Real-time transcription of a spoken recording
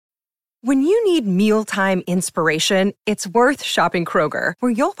When you need mealtime inspiration, it's worth shopping Kroger,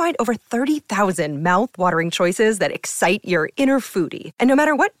 where you'll find over 30,000 mouth-watering choices that excite your inner foodie. And no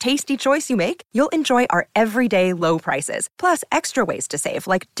matter what tasty choice you make, you'll enjoy our everyday low prices, plus extra ways to save,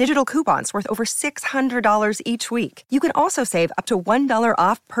 like digital coupons worth over $600 each week. You can also save up to $1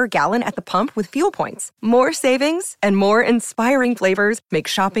 off per gallon at the pump with fuel points. More savings and more inspiring flavors make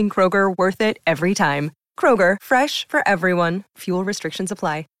shopping Kroger worth it every time. Kroger, fresh for everyone. Fuel restrictions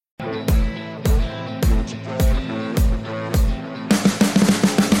apply.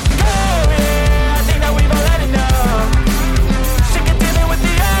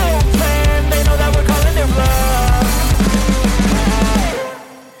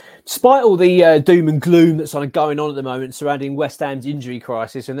 Despite all the doom and gloom that's kind of going on at the moment surrounding West Ham's injury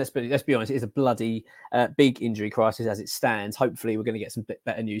crisis, and let's be honest, it is a bloody big injury crisis as it stands. Hopefully, we're going to get some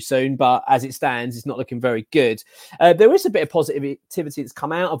better news soon, but as it stands, it's not looking very good. There is a bit of positivity that's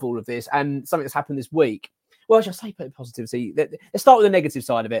come out of all of this, and something that's happened this week. Well, I should say positivity. Let's start with the negative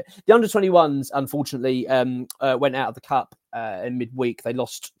side of it. The under-21s, unfortunately, went out of the Cup in midweek. They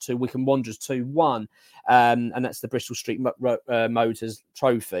lost to Wycombe Wanderers 2-1, and that's the Bristol Street Motors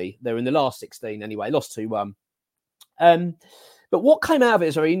Trophy. They're in the last 16 anyway, lost 2-1. But what came out of it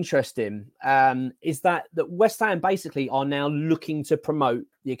is very interesting, is that West Ham basically are now looking to promote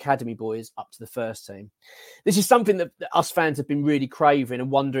the academy boys up to the first team. This is something that us fans have been really craving and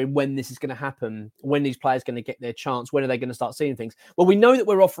wondering when this is going to happen, when these players are going to get their chance, when are they going to start seeing things? Well, we know that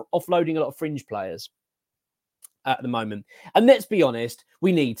we're offloading a lot of fringe players at the moment. And let's be honest,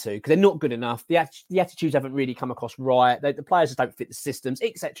 we need to, because they're not good enough. The attitudes haven't really come across right. The players just don't fit the systems,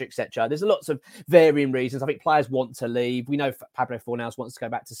 etc., etc. There's lots of varying reasons. I think players want to leave. We know Pablo Fornals wants to go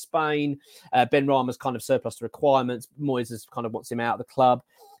back to Spain. Ben Rama's kind of surplus to requirements. Moyes kind of wants him out of the club.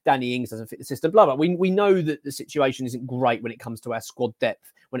 Danny Ings doesn't fit the system, blah, blah. We know that the situation isn't great when it comes to our squad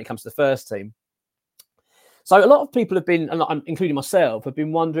depth, when it comes to the first team. So a lot of people have been, including myself, have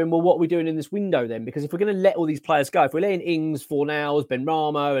been wondering, well, what are we doing in this window then? Because if we're going to let all these players go, if we're letting Ings, Fornals, Ben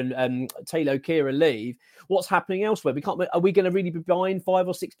Rama and Tilo Kira leave, what's happening elsewhere? Are we going to really be buying 5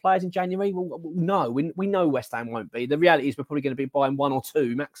 or 6 players in January? Well, no, we know West Ham won't be. The reality is we're probably going to be buying 1 or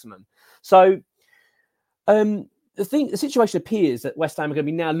 2 maximum. So the situation appears that West Ham are going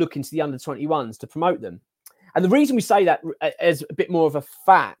to be now looking to the under-21s to promote them. And the reason we say that as a bit more of a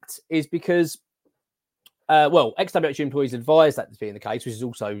fact is because ex-WHU employees advised that to be the case, which is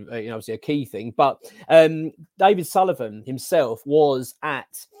also obviously a key thing. But David Sullivan himself was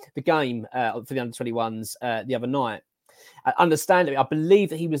at the game for the under-21s the other night. Understandably, I believe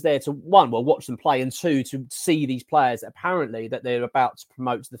that he was there to, 1, watch them play, and 2, to see these players apparently that they're about to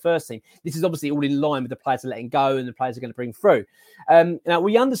promote to the first team. This is obviously all in line with the players are letting go and the players are going to bring through. Now,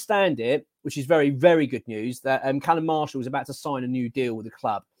 we understand it, which is very, very good news, that Callum Marshall is about to sign a new deal with the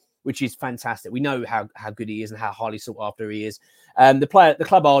club, which is fantastic. We know how good he is and how highly sought after he is. The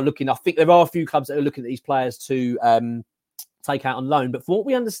club are looking, I think there are a few clubs that are looking at these players to take out on loan. But from what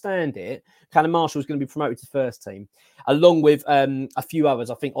we understand Callum Marshall is going to be promoted to first team, along with a few others.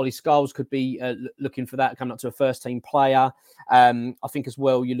 I think Ollie Scholes could be looking for that, coming up to a first team player. I think as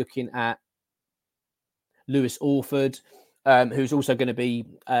well, you're looking at Lewis Orford, who's also going to be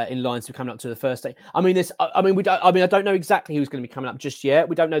in line to coming up to the first team. I don't know exactly who's going to be coming up just yet.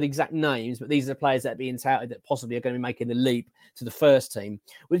 We don't know the exact names, but these are the players that are being touted that possibly are going to be making the leap to the first team,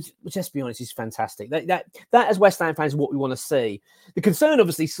 which let's be honest, is fantastic. That as West Ham fans, is what we want to see. The concern,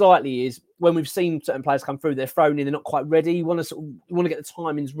 obviously, slightly is when we've seen certain players come through, they're thrown in, they're not quite ready. You want to get the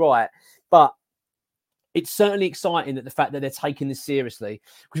timings right, but it's certainly exciting that the fact that they're taking this seriously,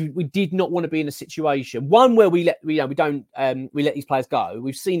 because we did not want to be in a situation, one, where we let these players go.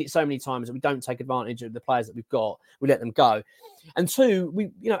 We've seen it so many times that we don't take advantage of the players that we've got. We let them go. And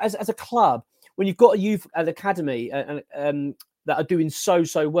 2, as a club, when you've got a youth academy that are doing so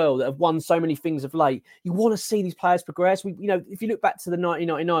well, that have won so many things of late, you want to see these players progress. If you look back to the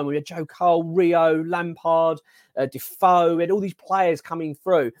 1999, we had Joe Cole, Rio, Lampard, Defoe, we had all these players coming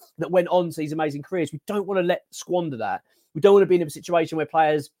through that went on to these amazing careers. We don't want to squander that. We don't want to be in a situation where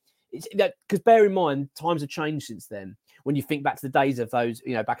players, because bear in mind, times have changed since then. When you think back to the days of those,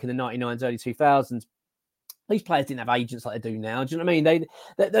 back in the 99s, early 2000s, these players didn't have agents like they do now. Do you know what I mean?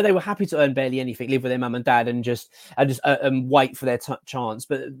 They were happy to earn barely anything, live with their mum and dad, and just wait for their chance.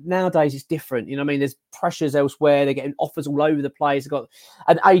 But nowadays it's different. You know what I mean? There's pressures elsewhere. They're getting offers all over the place.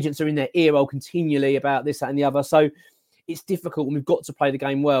 And agents are in their ear roll continually about this, that, and the other. So it's difficult, and we've got to play the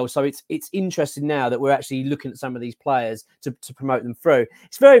game well. So it's interesting now that we're actually looking at some of these players to promote them through.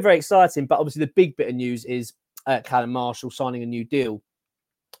 It's very, very exciting. But obviously the big bit of news is Callum Marshall signing a new deal.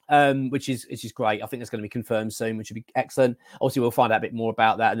 which is great. I think that's going to be confirmed soon, which would be excellent. Obviously, we'll find out a bit more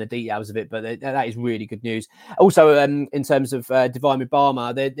about that and the details of it, but that is really good news. Also, in terms of Divine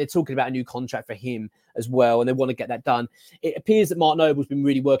Mubama, they're talking about a new contract for him as well, and they want to get that done. It appears that Mark Noble's been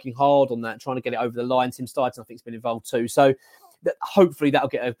really working hard on that, trying to get it over the line. Tim Stighton, I think, has been involved too. So hopefully that'll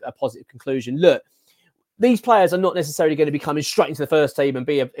get a positive conclusion. Look, these players are not necessarily going to be coming straight into the first team and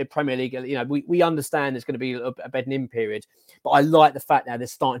be a Premier League. You know, we understand there's going to be a bedding in period, but I like the fact now they're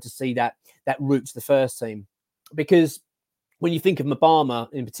starting to see that route to the first team, because when you think of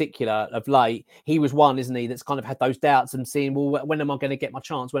Mubama in particular of late, he was one, isn't he, that's kind of had those doubts and seeing, well, when am I going to get my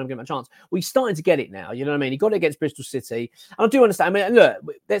chance? When am I going to get my chance? Well, he's starting to get it now. You know what I mean? He got it against Bristol City. And I do understand. I mean, look,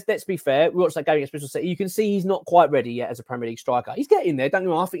 let's be fair. We watched that game against Bristol City. You can see he's not quite ready yet as a Premier League striker. He's getting there. Don't get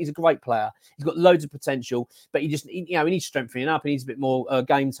me wrong. I think he's a great player. He's got loads of potential, but he needs strengthening up. He needs a bit more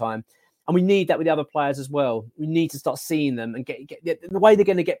game time. And we need that with the other players as well. We need to start seeing them and get the way they're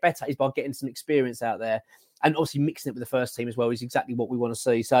going to get better is by getting some experience out there. And obviously mixing it with the first team as well is exactly what we want to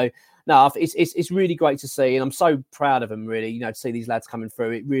see. So, no, it's really great to see. And I'm so proud of them, really, you know, to see these lads coming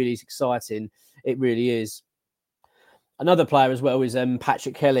through. It really is exciting. It really is. Another player as well is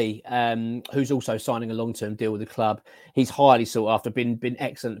Patrick Kelly, who's also signing a long-term deal with the club. He's highly sought after, been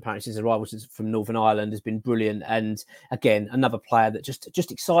excellent apparently since his arrival from Northern Ireland, has been brilliant. And again, another player that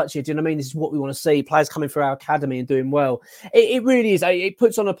just excites you. Do you know what I mean? This is what we want to see. Players coming through our academy and doing well. It really is. It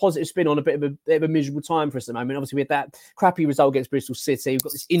puts on a positive spin on a bit of a miserable time for us at the moment. Obviously, we had that crappy result against Bristol City. We've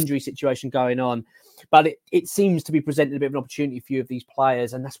got this injury situation going on. But it seems to be presenting a bit of an opportunity for a few of these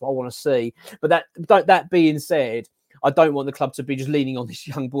players, and that's what I want to see. But that being said, I don't want the club to be just leaning on these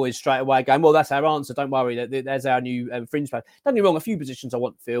young boys straight away, going, well, that's our answer. Don't worry, there's our new fringe player. Don't get me wrong, a few positions I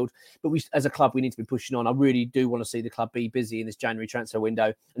want filled, but we, as a club, we need to be pushing on. I really do want to see the club be busy in this January transfer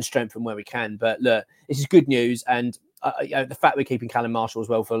window and strengthen where we can. But look, this is good news, and the fact we're keeping Callum Marshall as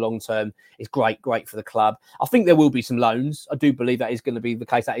well for a long term is great for the club. I think there will be some loans. I do believe that is going to be the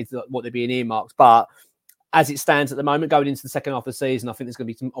case. That is what they're being earmarked. But as it stands at the moment, going into the second half of the season, I think there's going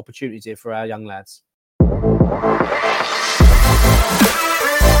to be some opportunities here for our young lads.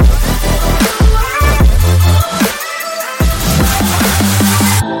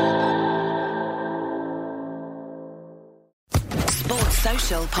 Sports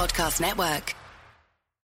Social Podcast Network.